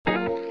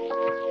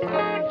Hey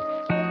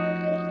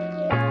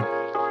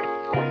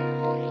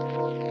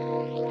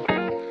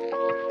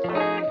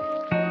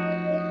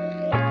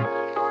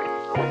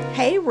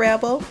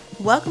Rebel,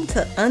 welcome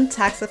to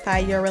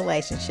Untoxify Your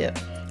Relationship.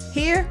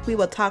 Here we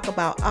will talk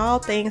about all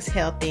things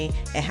healthy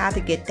and how to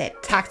get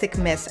that toxic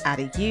mess out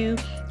of you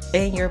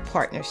and your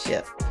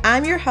partnership.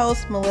 I'm your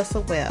host,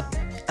 Melissa Webb,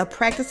 a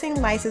practicing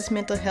licensed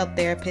mental health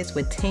therapist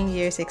with 10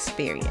 years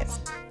experience.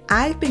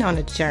 I've been on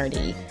a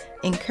journey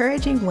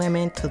encouraging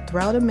women to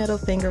throw the middle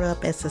finger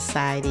up at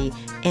society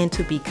and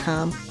to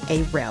become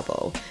a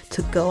rebel,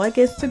 to go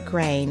against the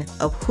grain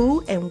of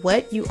who and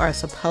what you are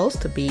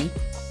supposed to be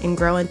and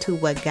grow into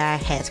what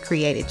God has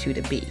created you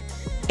to be.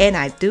 And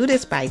I do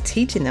this by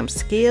teaching them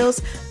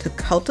skills to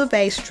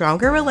cultivate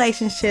stronger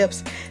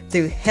relationships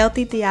through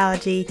healthy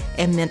theology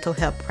and mental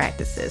health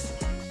practices.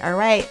 All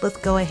right, let's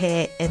go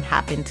ahead and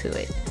hop into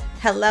it.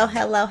 Hello.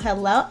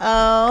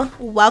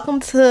 Welcome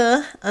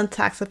to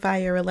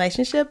Untoxify Your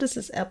Relationship. This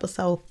is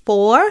episode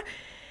 4.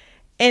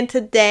 And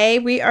today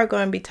we are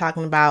going to be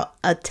talking about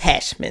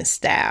attachment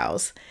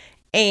styles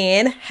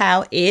and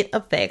how it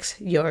affects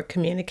your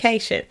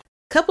communication.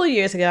 A couple of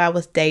years ago, I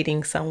was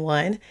dating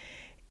someone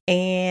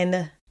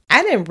and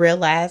I didn't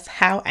realize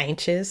how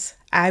anxious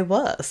I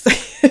was.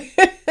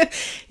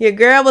 Your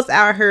girl was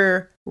out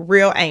here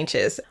real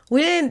anxious.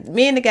 Me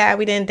and the guy,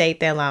 we didn't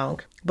date that long,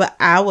 but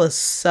I was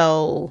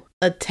so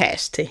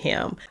attached to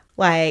him,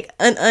 like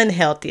an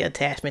unhealthy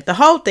attachment. The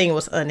whole thing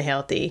was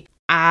unhealthy.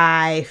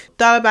 I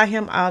thought about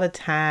him all the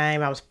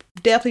time. I was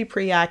definitely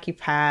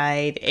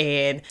preoccupied,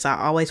 and so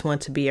I always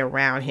wanted to be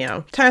around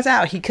him. Turns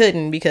out he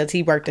couldn't because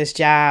he worked this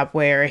job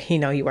where, he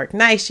worked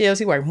night shifts,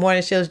 he worked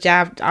morning shifts,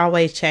 job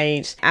always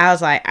changed. I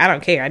was like, I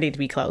don't care. I need to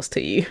be close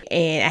to you.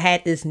 And I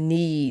had this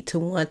need to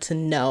want to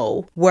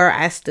know where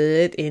I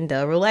stood in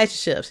the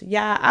relationships.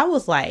 Yeah, I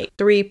was like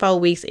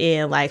 3-4 weeks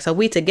in, like, so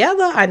we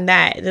together or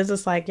not? It's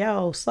just like,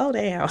 yo, slow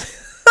down.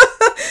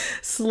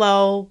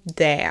 Slow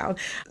down.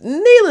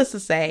 Needless to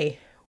say,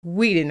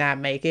 we did not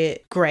make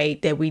it.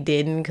 Great that we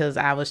didn't, because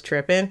I was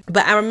tripping.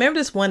 But I remember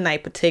this one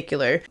night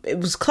particular. It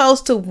was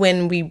close to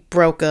when we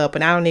broke up,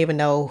 and I don't even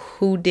know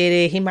who did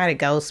it. He might have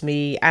ghosted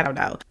me. I don't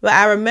know. But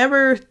I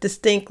remember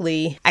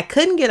distinctly, I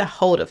couldn't get a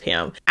hold of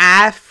him.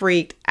 I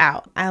freaked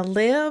out. I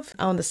live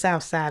on the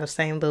south side of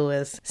St.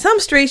 Louis. Some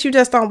streets you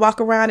just don't walk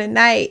around at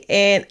night.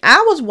 And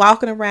I was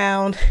walking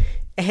around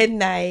at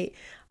night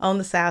on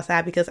the south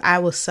side because I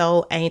was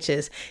so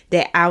anxious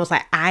that I was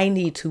like, I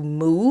need to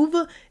move.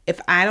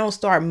 If I don't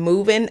start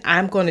moving,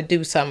 I'm going to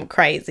do something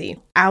crazy.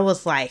 I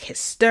was like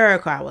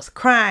hysterical. I was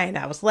crying.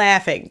 I was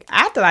laughing.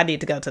 I thought I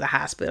needed to go to the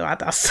hospital. I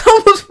thought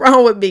something was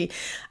wrong with me.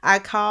 I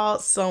called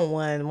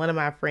someone, one of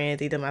my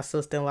friends, either my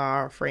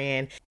sister-in-law or a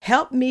friend,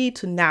 help me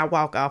to not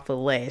walk off the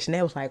ledge. And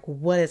they was like,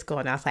 what is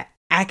going on? I was like,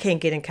 I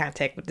can't get in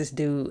contact with this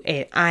dude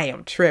and I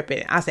am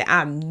tripping. I said,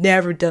 I've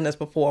never done this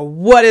before.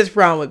 What is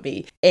wrong with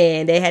me?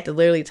 And they had to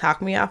literally talk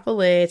me off the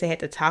ledge. They had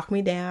to talk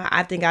me down.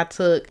 I think I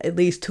took at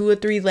least 2 or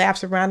 3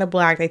 laps around the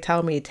block. They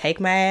told me to take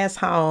my ass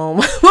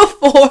home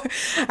before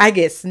I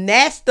get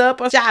snatched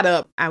up or shot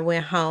up. I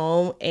went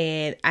home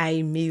and I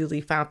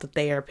immediately found the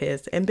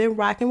therapist and been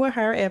rocking with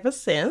her ever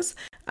since.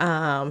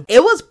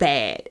 It was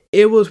bad.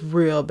 It was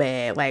real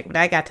bad. Like when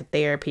I got to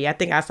therapy, I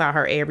think I saw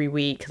her every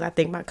week because I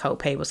think my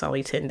copay was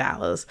only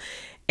 $10.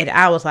 And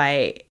I was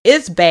like,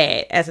 it's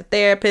bad. As a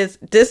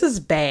therapist, this is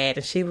bad.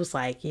 And she was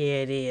like,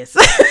 yeah, it is.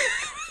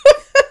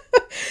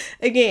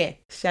 Again,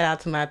 shout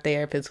out to my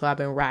therapist who I've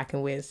been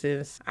rocking with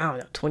since,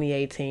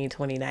 2018,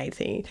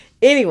 2019.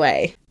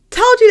 Anyway,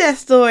 told you that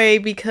story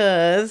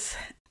because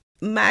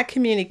my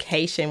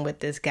communication with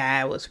this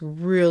guy was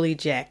really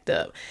jacked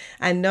up.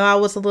 I know I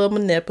was a little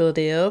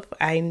manipulative.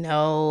 I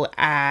know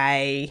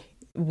I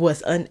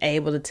was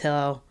unable to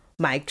tell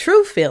my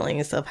true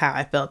feelings of how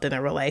I felt in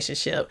a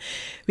relationship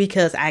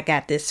because I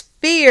got this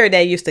fear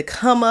that used to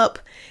come up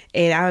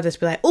and I would just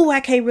be like, oh,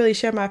 I can't really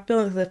share my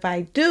feelings. If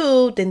I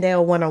do, then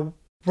they'll want to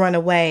run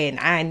away and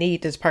I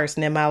need this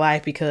person in my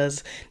life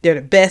because they're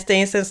the best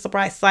thing since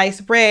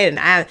sliced bread.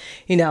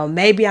 And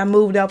maybe I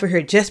moved over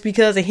here just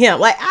because of him.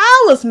 Like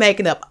I was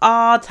making up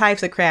all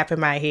types of crap in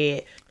my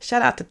head.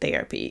 Shout out to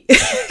therapy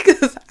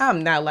because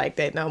I'm not like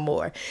that no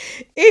more.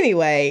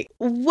 Anyway,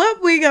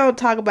 what we're going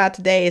to talk about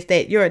today is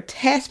that your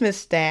attachment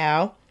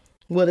style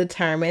will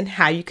determine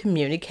how you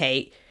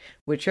communicate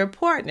with your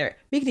partner.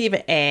 We can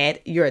even add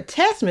your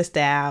attachment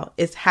style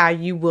is how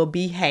you will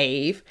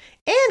behave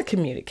and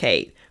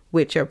communicate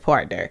with your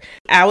partner.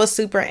 I was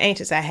super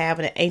anxious. I have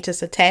an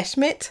anxious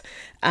attachment.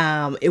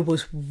 It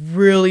was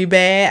really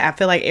bad. I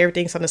feel like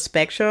everything's on the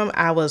spectrum.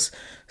 I was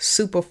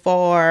super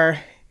far,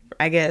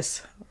 I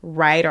guess,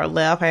 right or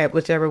left,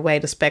 whichever way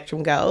the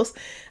spectrum goes.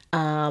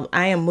 I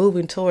am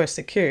moving towards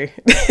secure.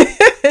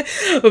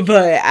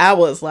 But I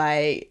was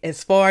like,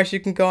 as far as you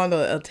can go on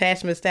the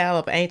attachment style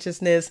of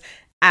anxiousness,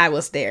 I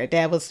was there.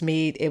 That was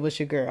me. It was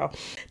your girl.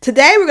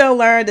 Today, we're going to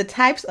learn the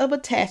types of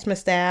attachment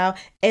style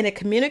and the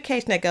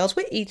communication that goes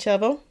with each of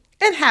them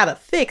and how to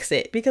fix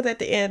it. Because at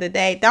the end of the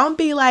day, don't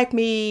be like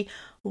me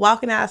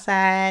walking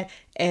outside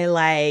at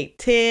like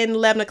 10,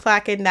 11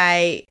 o'clock at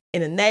night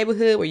in a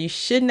neighborhood where you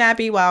should not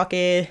be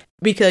walking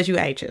because you're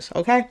anxious,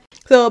 okay?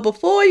 So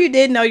before you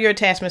didn't know your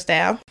attachment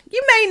style,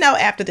 you may know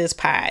after this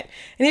pod.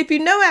 And if you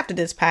know after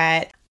this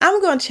pod,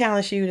 I'm going to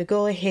challenge you to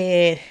go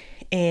ahead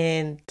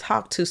and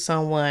talk to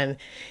someone,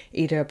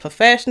 either a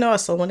professional or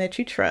someone that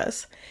you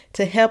trust,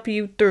 to help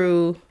you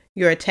through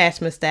your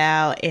attachment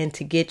style and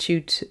to get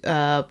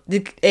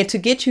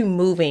you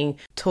moving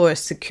towards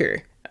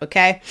secure.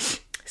 Okay.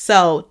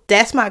 So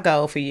that's my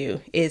goal for you,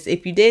 is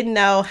if you didn't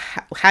know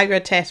how your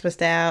attachment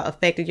style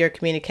affected your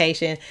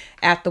communication,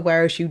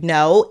 afterwards you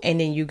know, and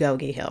then you go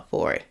get help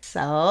for it.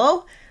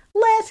 So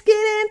let's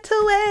get into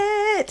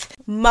it.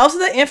 Most of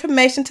the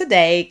information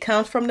today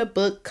comes from the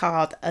book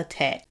called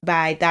Attached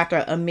by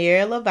Dr.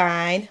 Amir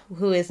Levine,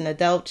 who is an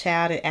adult,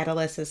 child, and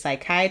adolescent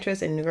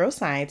psychiatrist and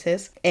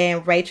neuroscientist,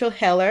 and Rachel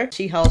Heller.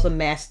 She holds a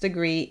master's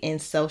degree in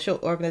social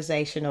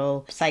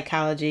organizational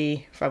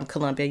psychology from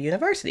Columbia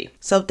University.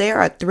 So there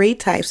are 3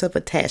 types of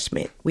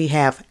attachment. We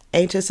have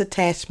anxious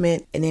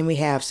attachment, and then we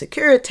have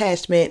secure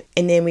attachment,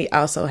 and then we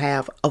also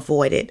have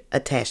avoidant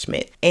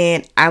attachment.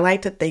 And I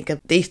like to think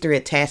of these 3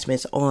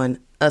 attachments on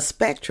a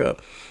spectrum.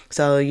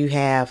 So you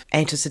have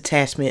anxious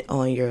attachment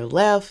on your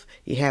left,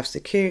 you have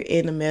secure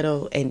in the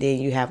middle, and then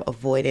you have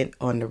avoidant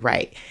on the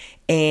right.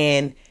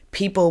 And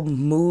people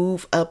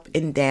move up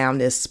and down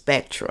this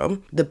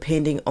spectrum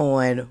depending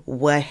on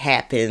what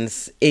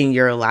happens in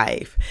your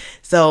life.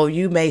 So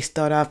you may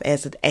start off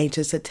as an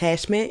anxious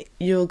attachment.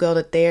 You'll go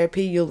to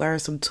therapy, you'll learn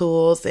some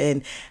tools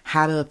and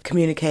how to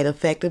communicate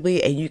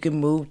effectively, and you can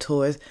move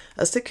towards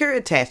a secure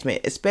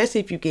attachment.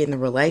 Especially if you get in a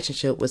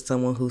relationship with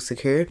someone who's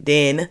secure,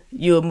 then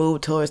you'll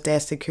move towards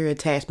that secure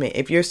attachment.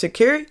 If you're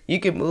secure, you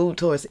can move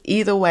towards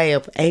either way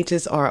of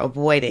anxious or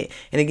avoidant.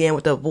 And again,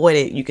 with the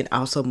avoidant, you can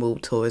also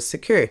move towards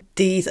secure.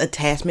 These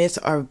attachments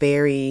are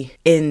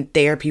in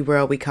therapy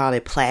world, we call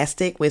it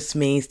plastic, which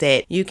means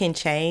that you can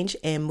change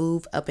and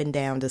move up and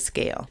down the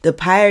scale. The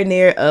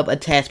pioneer of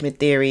attachment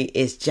theory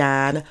is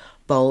John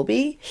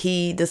Bowlby.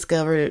 He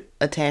discovered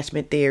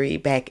attachment theory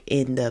back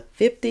in the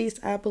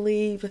 50s, I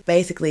believe.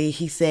 Basically,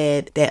 he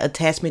said that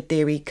attachment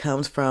theory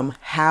comes from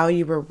how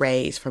you were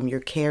raised from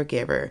your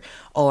caregiver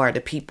or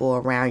the people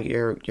around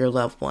your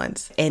loved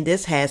ones. And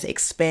this has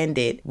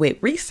expanded with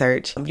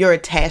research. Your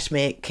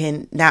attachment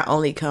can not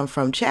only come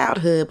from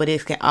childhood, but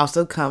it can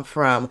also come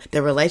from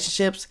the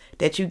relationships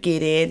that you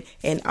get in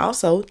and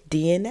also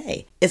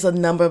DNA. It's a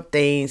number of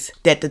things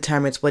that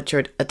determines what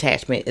your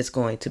attachment is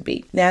going to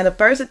be. Now, the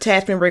first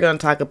attachment we're going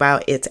to talk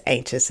about is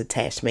anxious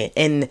attachment.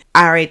 And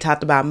I already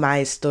talked about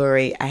my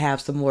story. I have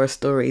some more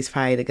stories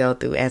probably to go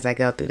through as I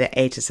go through the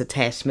anxious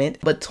attachment.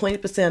 But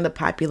 20% of the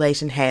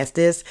population has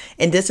this.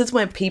 And this is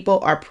when people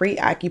are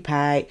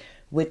preoccupied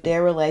with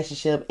their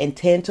relationship and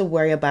tend to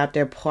worry about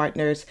their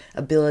partner's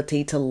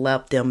ability to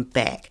love them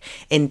back.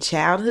 In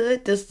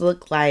childhood, this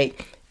looked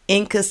like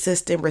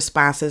inconsistent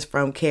responses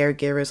from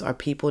caregivers or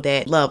people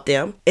that love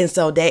them. And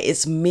so that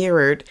is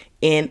mirrored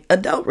in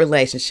adult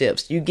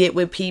relationships. You get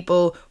with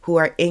people who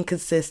are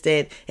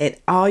inconsistent and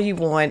all you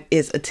want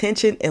is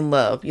attention and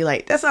love. You're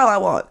like, that's all I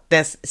want.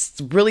 It's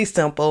really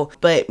simple.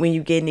 But when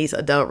you get in these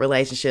adult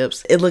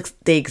relationships, it looks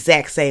the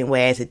exact same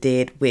way as it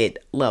did with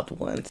loved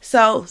ones.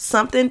 So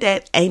something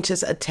that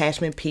anxious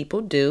attachment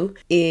people do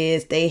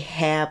is they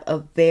have a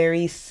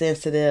very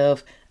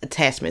sensitive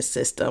attachment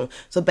system.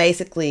 So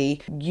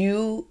basically,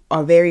 you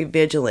are very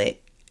vigilant.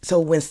 So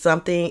when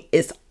something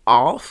is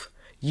off,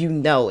 you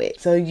know it.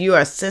 So you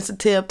are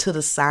sensitive to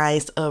the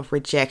signs of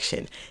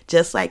rejection.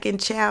 Just like in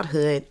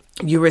childhood,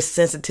 you were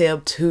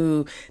sensitive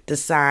to the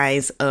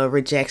signs of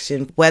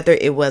rejection, whether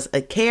it was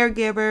a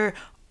caregiver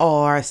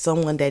or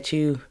someone that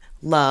you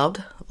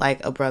loved,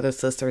 like a brother,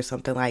 sister, or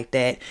something like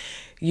that.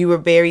 You were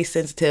very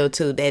sensitive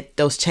to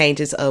those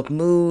changes of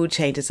mood,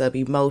 changes of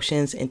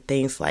emotions, and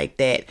things like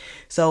that.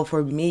 So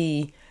for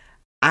me,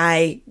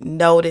 I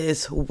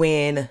notice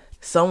when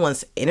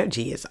someone's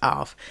energy is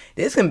off.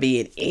 This can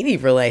be in any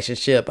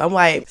relationship. I'm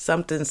like,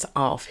 something's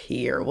off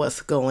here.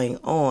 What's going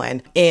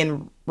on?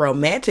 In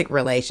romantic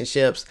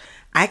relationships,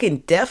 I can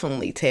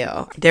definitely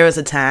tell. There was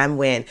a time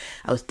when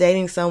I was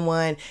dating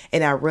someone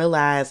and I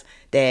realized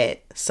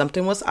that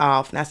something was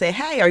off. And I said,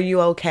 hey, are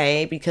you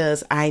okay?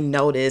 Because I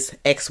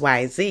noticed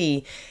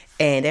XYZ.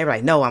 And they were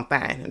like, no, I'm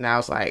fine. And I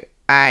was like,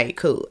 all right,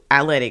 cool.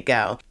 I let it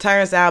go.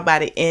 Turns out by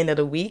the end of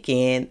the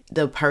weekend,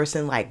 the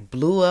person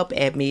blew up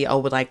at me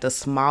over the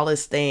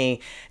smallest thing.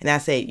 And I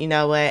said, you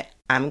know what?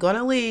 I'm going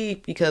to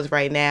leave because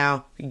right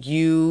now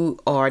you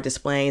are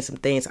displaying some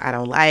things I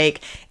don't like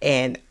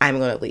and I'm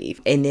going to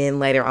leave. And then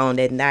later on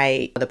that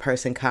night, the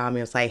person called me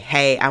and was like,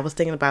 hey, I was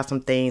thinking about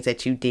some things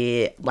that you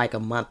did a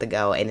month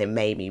ago and it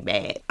made me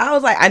mad. I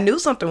was like, I knew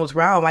something was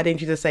wrong. Why didn't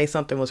you just say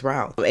something was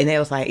wrong? And they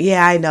was like,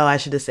 yeah, I know I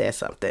should have said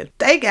something.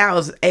 Thank God I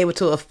was able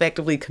to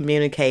effectively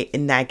communicate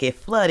and not get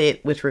flooded,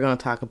 which we're going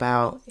to talk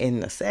about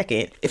in a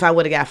second. If I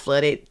would have got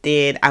flooded,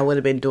 then I would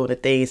have been doing the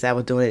things I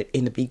was doing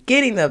in the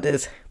beginning of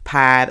this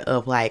pod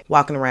of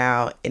walking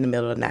around in the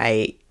middle of the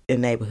night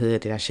in the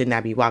neighborhood that I should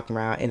not be walking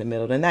around in the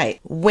middle of the night.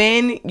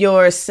 When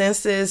your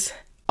senses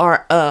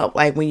are up,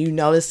 like when you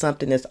notice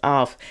something is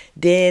off,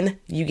 then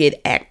you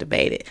get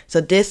activated.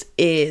 So this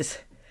is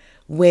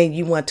when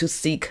you want to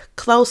seek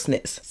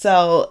closeness.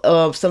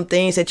 So some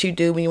things that you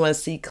do when you want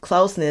to seek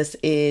closeness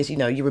is,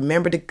 you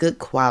remember the good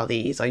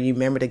qualities, or you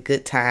remember the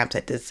good times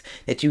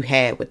that you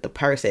had with the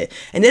person.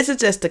 And this is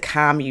just to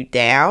calm you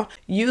down.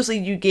 Usually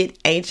you get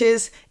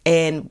anxious,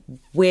 and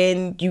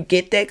when you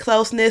get that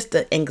closeness,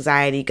 the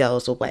anxiety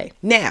goes away.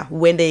 Now,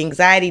 when the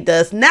anxiety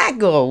does not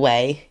go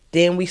away,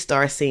 then we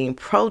start seeing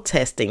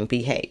protesting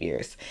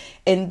behaviors.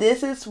 And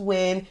this is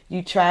when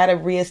you try to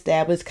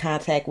reestablish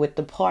contact with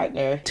the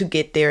partner to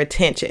get their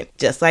attention.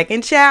 Just like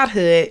in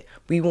childhood,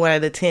 we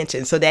wanted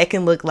attention. So that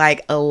can look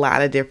like a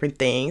lot of different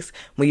things.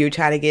 When you're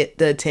trying to get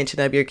the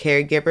attention of your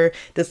caregiver,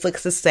 this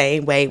looks the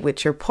same way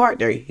with your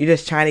partner. You're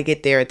just trying to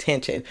get their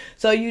attention.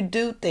 So you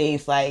do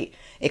things like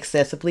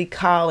excessively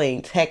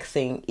calling,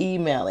 texting,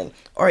 emailing,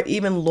 or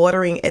even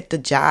loitering at the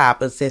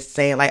job, and just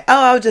saying like,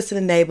 oh, I was just in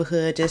the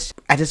neighborhood.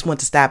 I just want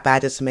to stop by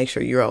just to make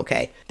sure you're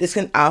okay. This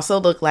can also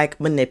look like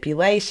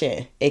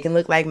manipulation. It can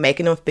look like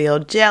making them feel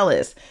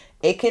jealous.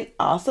 It can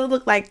also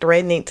look like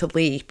threatening to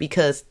leave,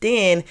 because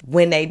then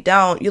when they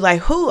don't, you're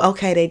like,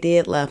 okay, they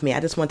did love me.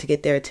 I just want to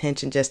get their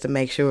attention just to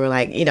make sure,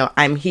 like,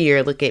 I'm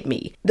here. Look at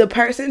me. The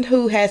person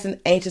who has an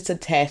anxious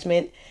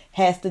attachment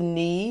has the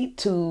need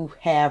to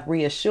have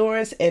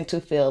reassurance and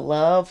to feel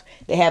love.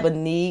 They have a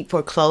need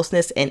for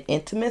closeness and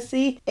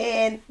intimacy,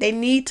 and they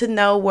need to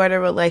know where the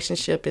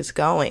relationship is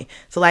going.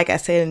 So like I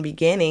said in the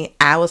beginning,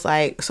 I was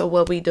like, so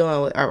what we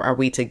doing? Are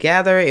we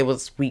together? It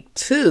was week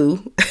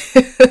 2.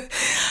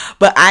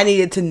 But I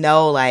needed to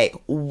know like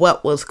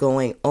what was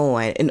going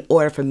on in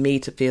order for me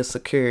to feel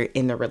secure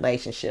in the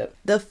relationship.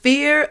 The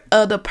fear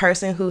of the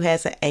person who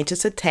has an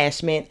anxious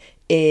attachment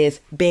is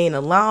being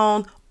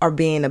alone or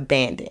being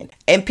abandoned.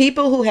 And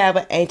people who have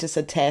an anxious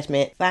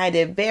attachment find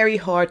it very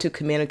hard to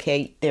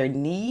communicate their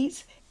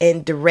needs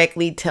and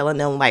directly telling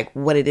them like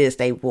what it is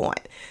they want.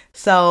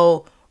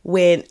 So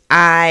when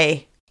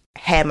I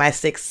had my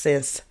Sixth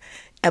Sense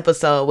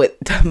episode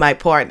with my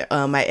partner,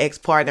 my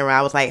ex-partner,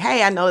 I was like,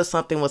 hey, I noticed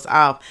something was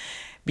off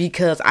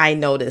because I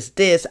noticed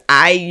this.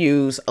 I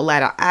use a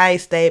lot of I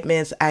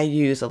statements. I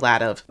use a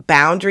lot of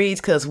boundaries,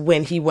 because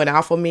when he went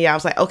off on me, I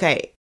was like,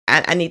 okay,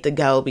 I need to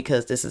go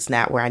because this is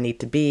not where I need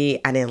to be.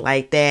 I didn't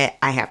like that.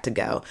 I have to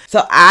go.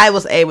 So I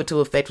was able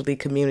to effectively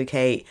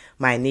communicate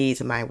my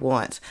needs and my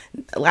wants.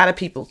 A lot of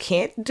people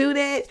can't do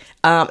that.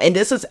 And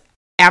this is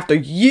after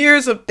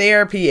years of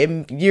therapy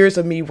and years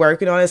of me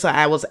working on it. So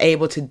I was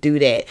able to do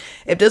that.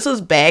 If this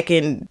was back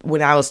in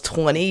when I was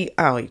 20,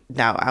 oh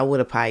no, I would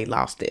have probably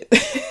lost it.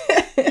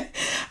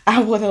 I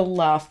would have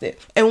lost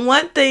it. And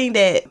one thing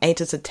that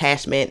anxious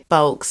attachment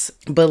folks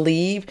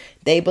believe,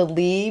 they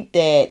believe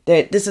that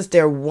this is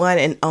their one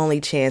and only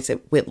chance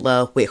with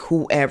love with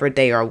whoever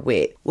they are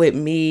with. With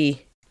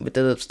me, with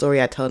the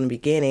story I told in the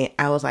beginning,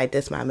 I was like,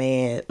 this my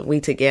man.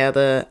 We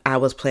together. I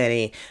was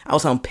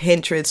on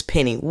Pinterest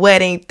pinning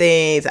wedding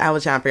things. I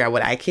was trying to figure out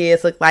what our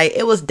kids look like.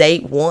 It was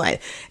date 1.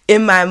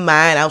 In my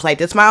mind, I was like,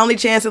 this is my only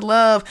chance at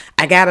love.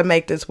 I got to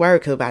make this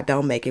work, because if I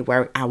don't make it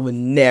work, I will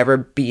never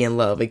be in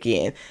love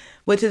again.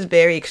 Which is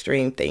very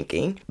extreme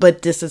thinking,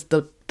 but this is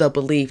the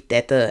belief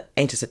that the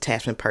anxious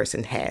attachment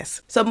person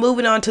has. So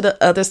moving on to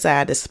the other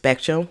side of the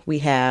spectrum, we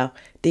have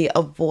the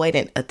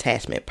avoidant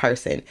attachment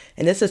person.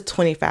 And this is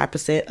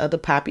 25% of the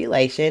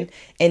population.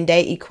 And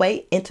they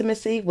equate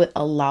intimacy with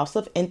a loss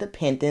of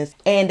independence.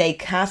 And they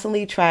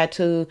constantly try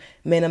to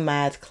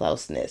minimize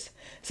closeness.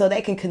 So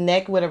they can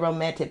connect with a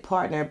romantic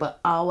partner, but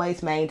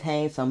always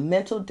maintain some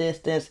mental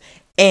distance.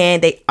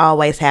 And they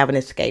always have an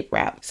escape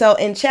route. So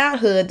in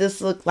childhood,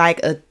 this looked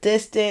like a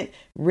distant,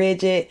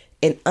 rigid,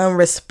 and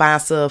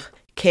unresponsive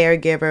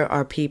caregiver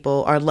or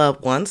people or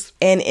loved ones.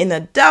 And in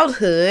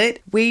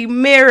adulthood, we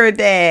mirror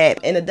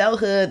that. In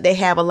adulthood, they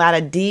have a lot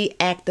of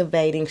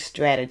deactivating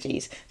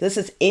strategies. This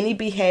is any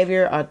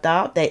behavior or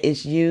thought that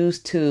is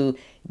used to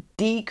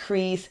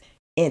decrease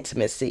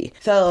intimacy.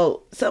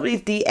 So some of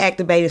these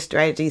deactivating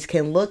strategies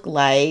can look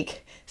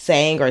like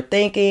saying or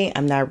thinking,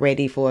 I'm not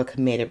ready for a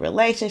committed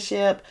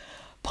relationship,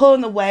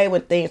 pulling away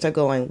when things are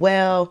going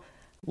well,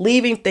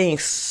 leaving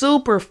things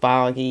super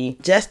foggy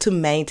just to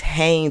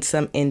maintain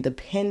some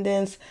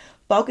independence,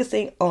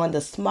 focusing on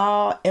the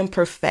small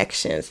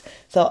imperfections.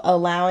 So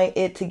allowing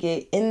it to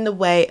get in the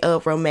way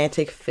of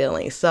romantic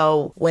feelings.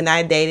 So when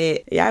I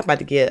dated, I'm about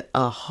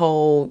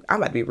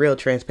to be real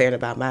transparent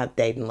about my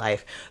dating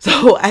life.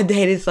 So I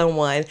dated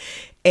someone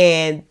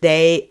and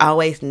they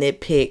always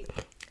nitpick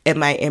at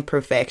my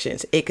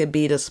imperfections. It could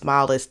be the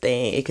smallest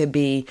thing. It could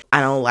be, I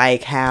don't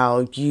like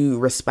how you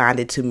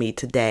responded to me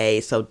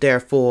today, so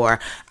therefore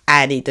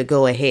I need to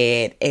go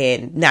ahead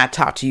and not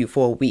talk to you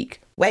for a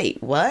week.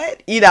 wait,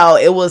 what?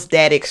 It was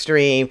that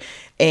extreme.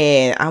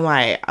 And I'm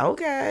like,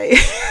 okay,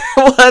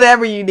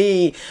 whatever you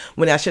need,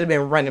 when I should have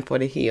been running for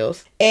the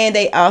hills. And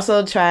they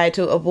also try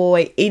to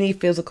avoid any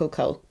physical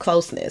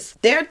closeness.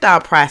 Their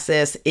thought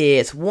process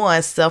is,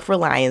 one,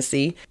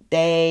 self-reliancy.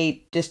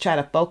 They just try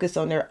to focus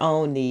on their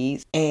own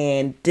needs.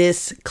 And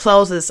this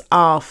closes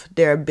off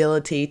their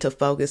ability to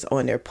focus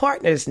on their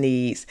partner's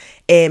needs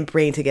and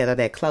bring together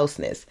that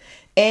closeness.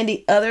 And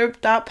the other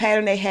thought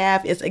pattern they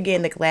have is,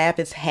 again, the glass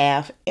is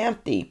half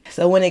empty.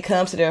 So when it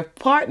comes to their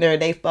partner,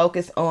 they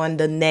focus on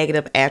the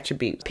negative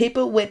attributes.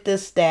 People with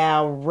this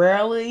style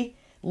rarely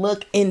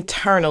look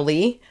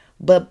internally,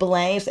 but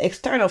blames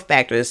external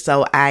factors.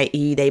 So,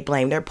 i.e., they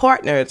blame their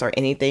partners or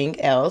anything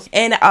else.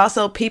 And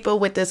also, people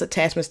with this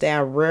attachment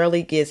style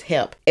rarely gets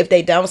help. If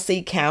they don't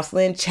seek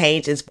counseling,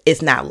 change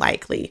is not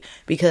likely,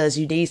 because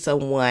you need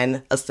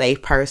someone, a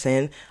safe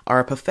person or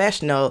a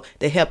professional,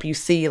 to help you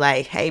see,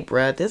 like, hey,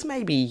 bruh, this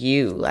may be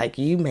you. Like,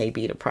 you may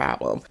be the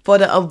problem. For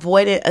the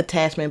avoidant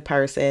attachment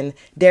person,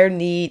 their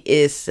need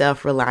is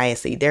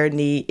self-reliancy. Their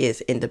need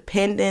is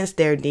independence.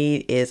 Their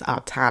need is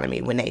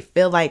autonomy. When they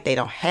feel like they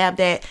don't have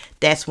that,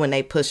 that's when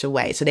they push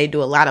away. So they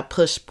do a lot of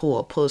push,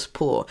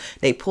 pull.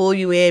 They pull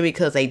you in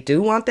because they do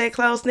want that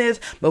closeness.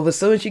 But as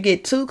soon as you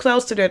get too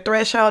close to their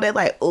threshold, they're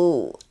like,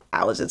 oh,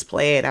 I was just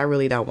playing. I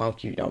really don't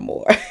want you no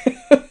more.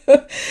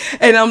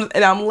 and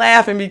I'm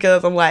laughing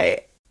because I'm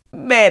like,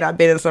 man, I've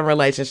been in some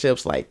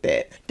relationships like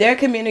that. Their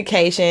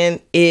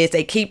communication is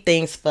they keep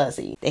things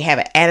fuzzy. They have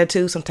an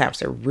attitude. Sometimes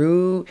they're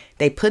rude.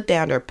 They put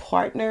down their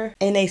partner,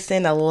 and they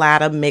send a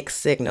lot of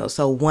mixed signals.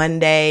 So one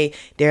day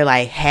they're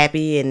like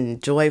happy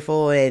and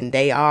joyful and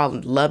they all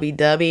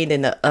lovey-dovey. And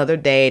then the other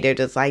day they're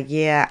just like,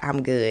 yeah,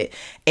 I'm good.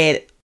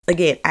 And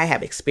again, I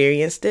have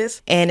experienced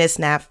this, and it's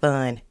not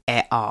fun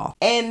at all.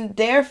 And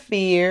their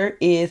fear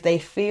is they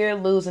fear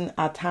losing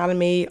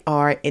autonomy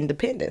or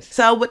independence.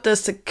 So with the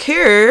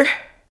secure,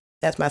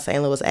 that's my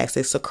St. Louis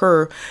accent,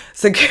 secure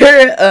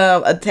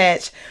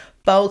attached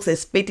folks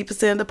is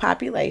 50% of the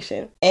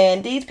population.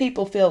 And these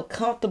people feel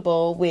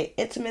comfortable with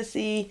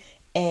intimacy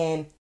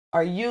and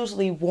are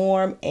usually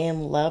warm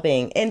and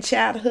loving. In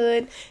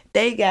childhood,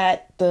 they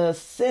got the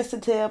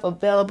sensitive,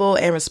 available,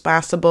 and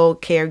responsible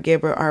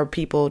caregiver or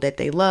people that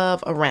they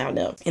love around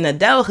them. In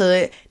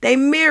adulthood, they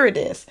mirror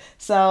this.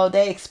 So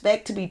they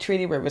expect to be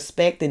treated with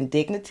respect and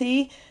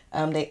dignity.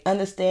 They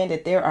understand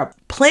that there are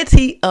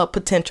plenty of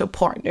potential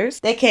partners.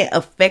 They can't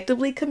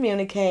effectively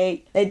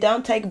communicate. They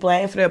don't take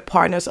blame for their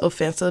partner's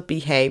offensive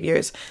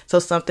behaviors. So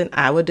something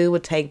I would do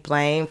would take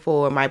blame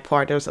for my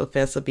partner's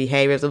offensive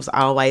behaviors. It was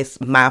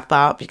always my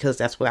fault because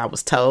that's what I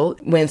was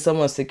told. When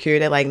someone's secure,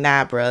 they're like,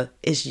 nah, bruh,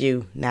 it's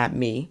you, not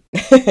me.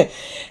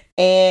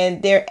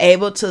 And they're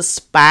able to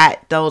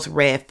spot those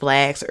red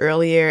flags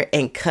earlier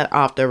and cut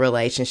off the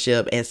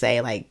relationship and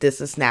say, like, this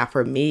is not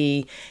for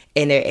me.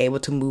 And they're able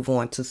to move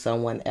on to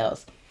someone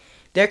else.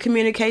 Their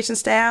communication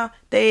style,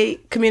 they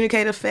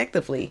communicate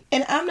effectively.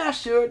 And I'm not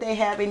sure they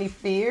have any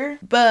fear.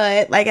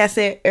 But like I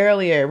said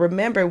earlier,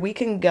 remember, we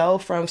can go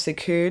from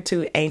secure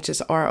to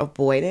anxious or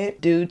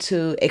avoidant due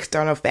to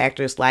external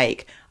factors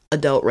like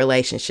adult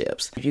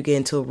relationships. If you get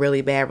into a really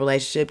bad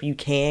relationship, you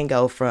can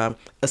go from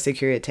a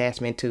secure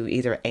attachment to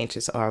either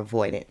anxious or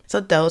avoidant.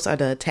 So those are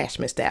the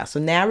attachment styles. So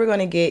now we're going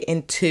to get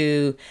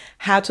into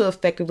how to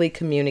effectively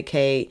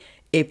communicate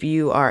if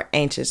you are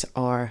anxious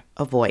or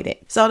avoidant.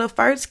 So the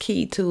first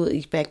key to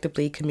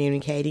effectively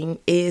communicating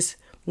is,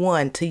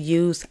 one, to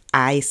use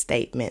I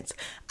statements.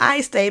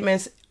 I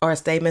statements are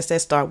statements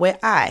that start with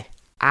I.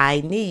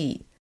 I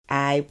need.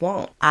 I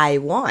want. I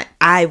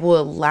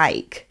would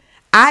like.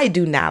 I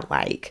do not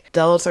like.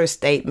 Those are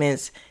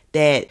statements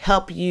that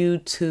help you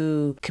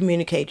to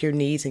communicate your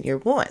needs and your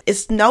wants.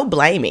 It's no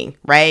blaming,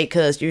 right?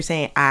 Because you're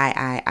saying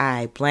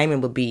I.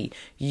 Blaming would be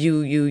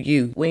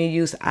you. When you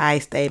use I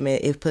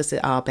statement, it puts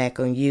it all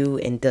back on you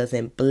and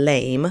doesn't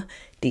blame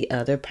the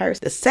other person.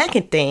 The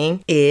second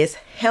thing is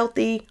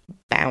healthy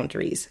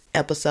boundaries.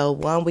 Episode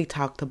 1, we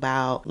talked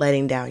about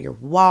letting down your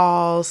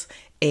walls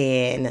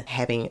and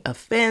having a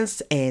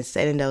fence and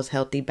setting those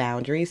healthy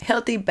boundaries.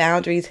 Healthy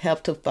boundaries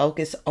help to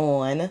focus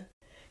on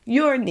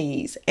your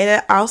needs, and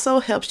it also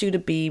helps you to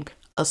be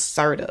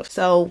assertive.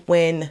 So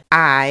when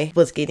I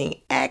was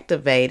getting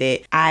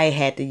activated, I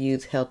had to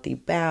use healthy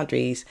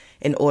boundaries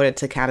in order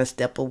to kind of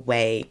step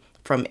away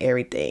from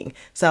everything.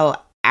 So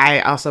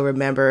I also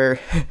remember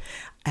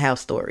I have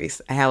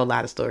stories. I have a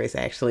lot of stories,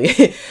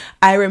 actually.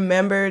 I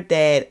remember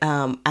that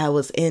I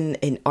was in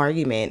an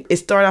argument. It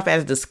started off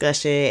as a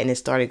discussion and it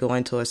started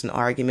going towards an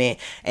argument,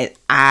 and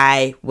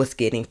I was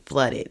getting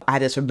flooded. I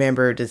just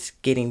remember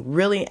just getting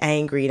really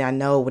angry. And I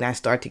know when I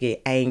start to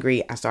get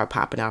angry, I start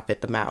popping off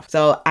at the mouth.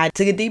 So I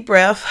took a deep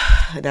breath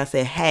and I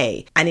said,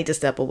 hey, I need to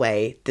step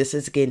away. This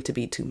is getting to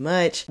be too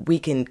much. We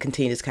can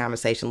continue this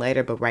conversation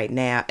later, but right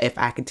now, if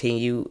I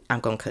continue,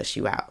 I'm going to cuss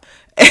you out.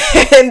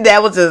 And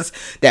that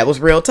was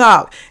real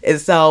talk.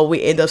 And so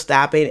we ended up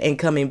stopping and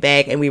coming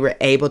back, and we were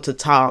able to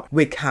talk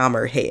with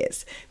calmer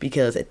heads,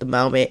 because at the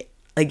moment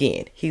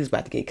Again, he's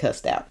about to get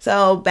cussed out.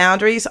 So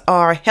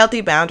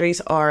healthy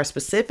boundaries are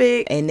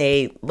specific, and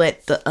they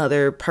let the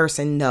other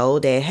person know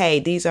that,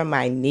 hey, these are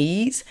my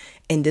needs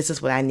and this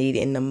is what I need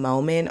in the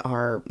moment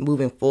or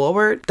moving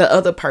forward. The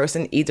other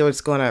person either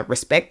is going to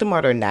respect them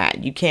or they're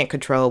not. You can't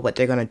control what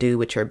they're going to do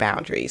with your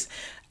boundaries.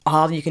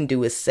 All you can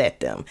do is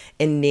set them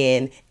and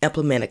then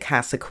implement a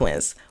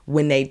consequence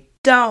when they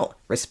don't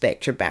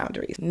respect your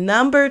boundaries.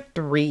 Number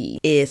 3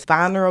 is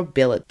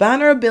vulnerability.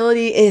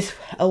 Vulnerability is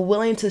a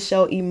willing to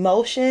show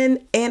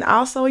emotion and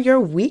also your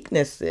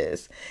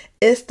weaknesses.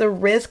 It's the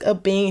risk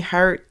of being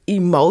hurt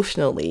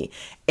emotionally,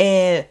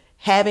 and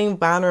having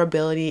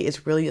vulnerability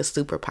is really a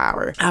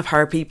superpower. I've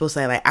heard people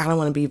say, like, I don't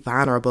want to be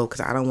vulnerable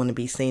because I don't want to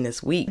be seen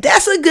as weak.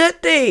 That's a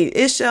good thing.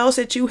 It shows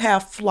that you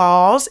have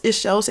flaws. It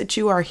shows that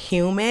you are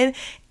human.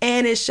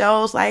 And it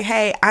shows like,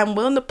 hey, I'm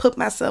willing to put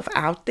myself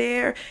out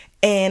there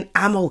and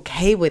I'm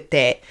okay with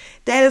that.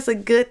 That is a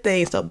good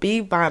thing. So be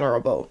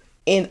vulnerable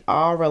in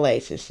all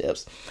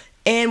relationships.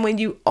 And when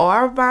you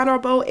are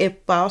vulnerable,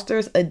 it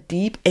fosters a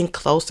deep and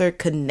closer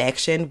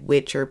connection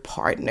with your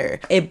partner.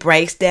 It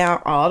breaks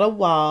down all the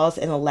walls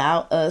and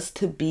allows us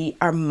to be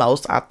our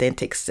most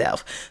authentic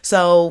self.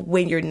 So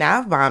when you're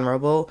not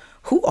vulnerable,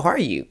 who are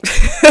you?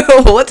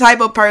 What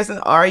type of person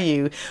are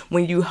you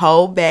when you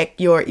hold back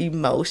your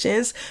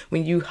emotions,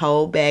 when you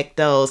hold back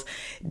those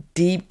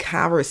deep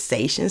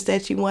conversations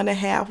that you want to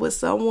have with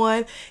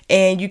someone,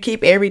 and you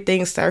keep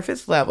everything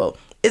surface level?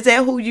 Is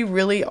that who you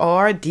really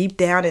are deep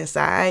down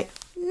inside?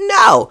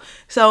 No.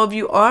 So if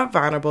you are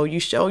vulnerable, you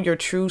show your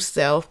true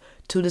self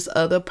to this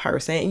other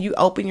person and you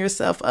open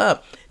yourself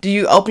up. Do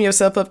you open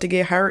yourself up to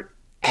get hurt?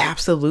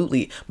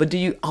 Absolutely. But do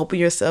you open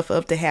yourself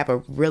up to have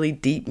a really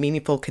deep,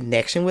 meaningful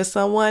connection with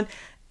someone?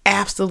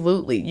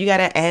 Absolutely. You got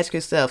to ask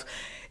yourself,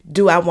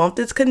 do I want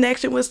this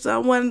connection with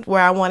someone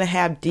where I want to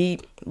have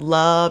deep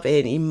love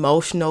and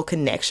emotional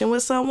connection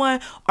with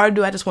someone? Or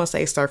do I just want to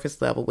stay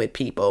surface level with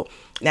people?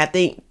 And I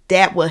think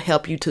that will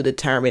help you to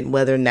determine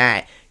whether or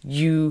not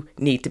you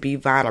need to be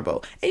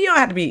vulnerable. And you don't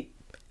have to be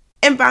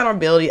in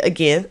vulnerability.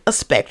 Again, a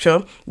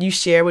spectrum. You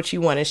share what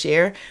you want to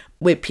share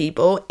with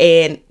people.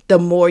 And the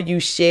more you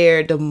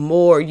share, the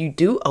more you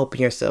do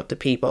open yourself to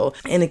people.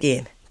 And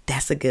again,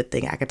 that's a good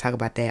thing. I could talk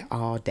about that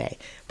all day,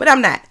 but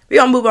I'm not. We're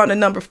going to move on to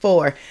number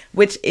 4,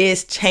 which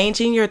is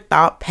changing your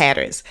thought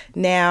patterns.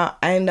 Now,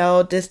 I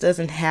know this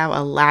doesn't have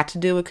a lot to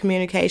do with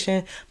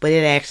communication, but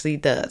it actually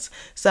does.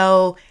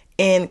 So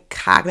in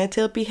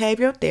cognitive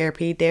behavioral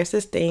therapy, there's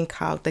this thing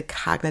called the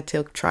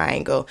cognitive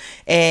triangle,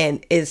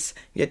 and it's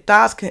your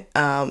thoughts can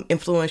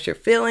influence your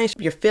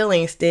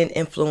feelings then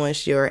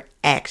influence your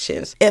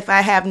actions. If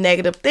I have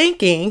negative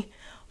thinking,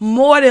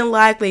 more than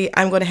likely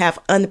I'm going to have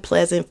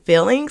unpleasant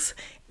feelings,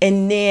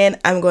 and then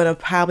I'm going to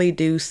probably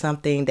do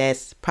something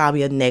that's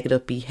probably a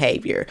negative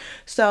behavior.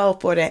 So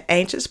for the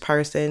anxious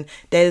person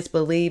that is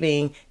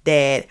believing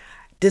that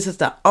this is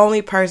the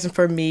only person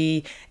for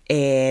me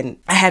and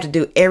I have to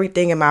do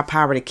everything in my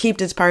power to keep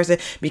this person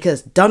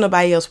because don't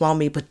nobody else want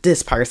me but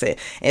this person.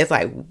 And it's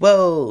like,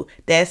 whoa,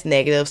 that's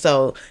negative.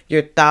 So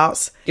your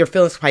thoughts, your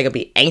feelings probably gonna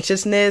be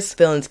anxiousness.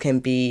 Feelings can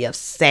be of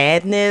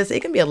sadness.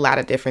 It can be a lot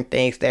of different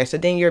things there. So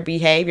then your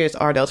behaviors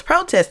are those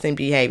protesting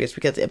behaviors,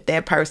 because if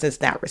that person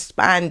is not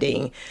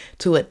responding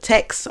to a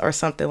text or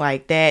something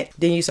like that,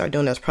 then you start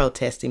doing those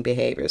protesting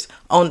behaviors.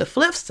 On the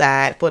flip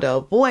side, for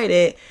the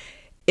avoidant,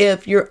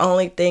 if you're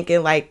only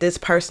thinking like this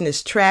person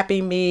is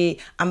trapping me,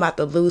 I'm about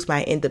to lose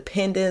my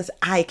independence,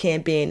 I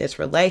can't be in this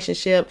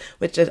relationship,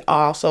 which is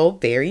also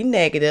very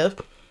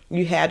negative.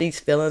 You have these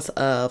feelings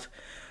of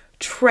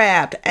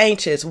trapped,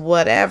 anxious,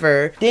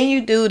 whatever. Then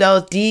you do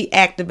those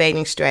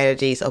deactivating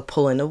strategies of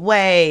pulling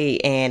away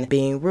and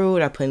being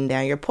rude or putting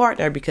down your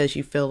partner because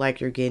you feel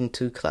like you're getting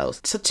too close.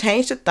 So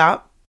change the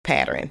thought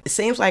pattern. It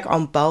seems like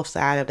on both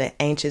sides of the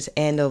anxious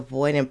and the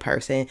avoidant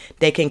person,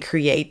 they can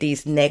create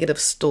these negative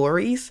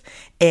stories,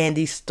 and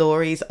these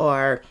stories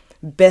are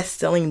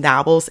best-selling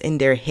novels in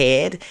their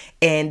head,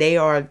 and they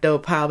are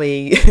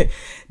probably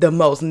the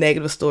most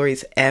negative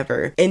stories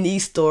ever. And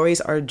these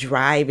stories are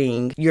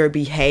driving your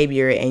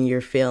behavior and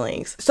your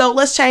feelings. So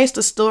let's change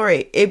the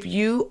story. If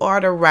you are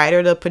the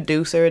writer, the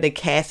producer, the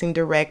casting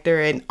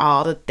director, and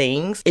all the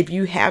things, if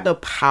you have the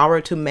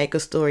power to make a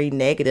story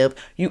negative,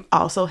 you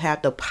also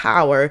have the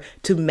power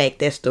to make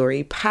that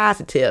story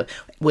positive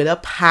with a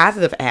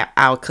positive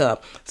outcome.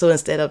 So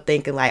instead of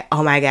thinking like,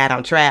 oh my God,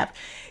 I'm trapped,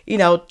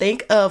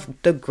 think of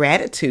the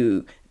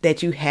gratitude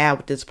that you have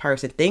with this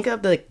person. Think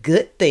of the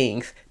good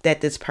things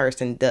that this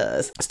person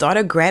does. Start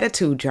a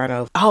gratitude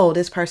journal. Oh,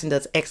 this person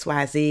does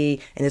XYZ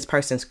and this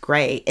person's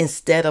great.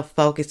 Instead of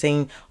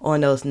focusing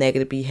on those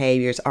negative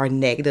behaviors or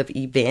negative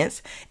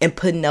events and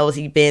putting those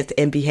events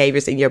and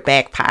behaviors in your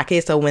back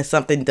pocket. So when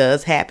something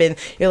does happen,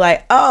 you're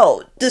like,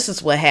 oh, this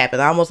is what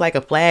happened. Almost like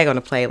a flag on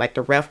a play, like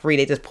the referee,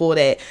 they just pull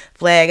that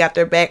flag out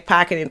their back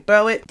pocket and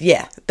throw it.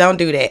 Yeah, don't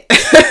do that.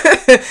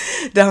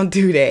 Don't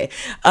do that.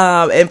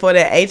 And for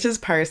the anxious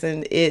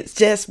person, it's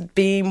just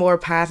being more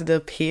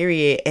positive,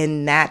 period,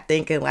 and not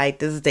thinking like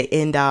this is the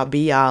end all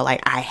be all,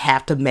 like I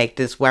have to make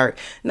this work.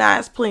 Nah,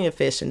 it's plenty of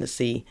fish in the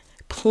sea.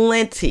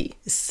 plenty,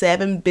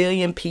 7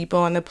 billion people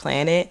on the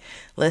planet.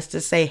 Let's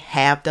just say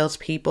half those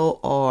people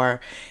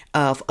are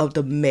of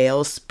the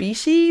male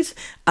species.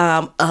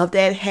 Of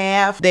that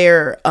half,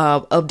 they're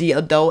of the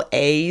adult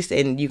age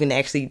and you can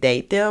actually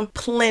date them.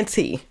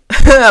 Plenty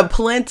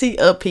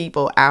of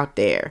people out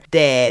there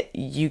that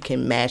you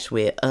can match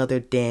with other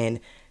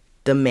than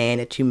the man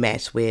that you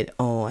match with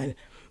on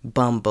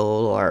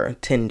Bumble or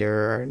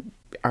Tinder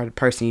or the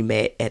person you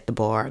met at the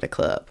bar or the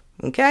club.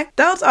 Okay?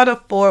 Those are the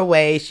 4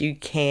 ways you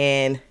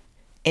can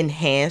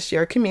enhance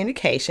your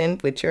communication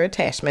with your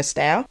attachment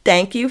style.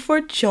 Thank you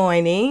for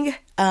joining.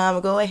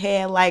 Go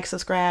ahead, like,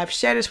 subscribe,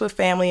 share this with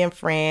family and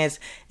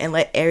friends, and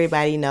let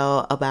everybody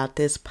know about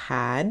this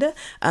pod.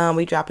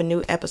 We drop a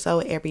new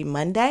episode every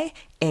Monday,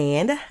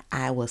 and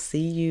I will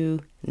see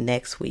you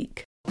next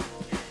week.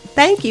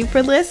 Thank you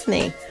for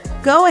listening.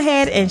 Go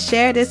ahead and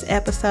share this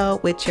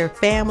episode with your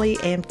family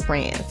and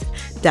friends.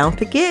 Don't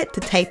forget to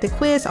take the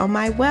quiz on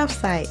my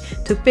website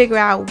to figure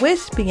out which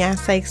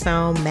Beyonce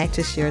song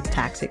matches your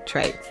toxic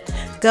trait.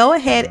 Go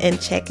ahead and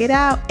check it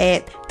out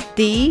at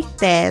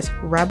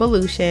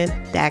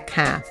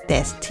the-rebelution.com.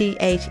 That's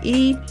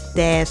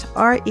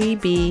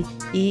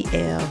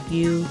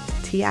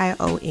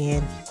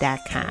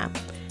THE-REBELUTION.com.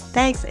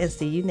 Thanks and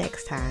see you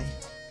next time.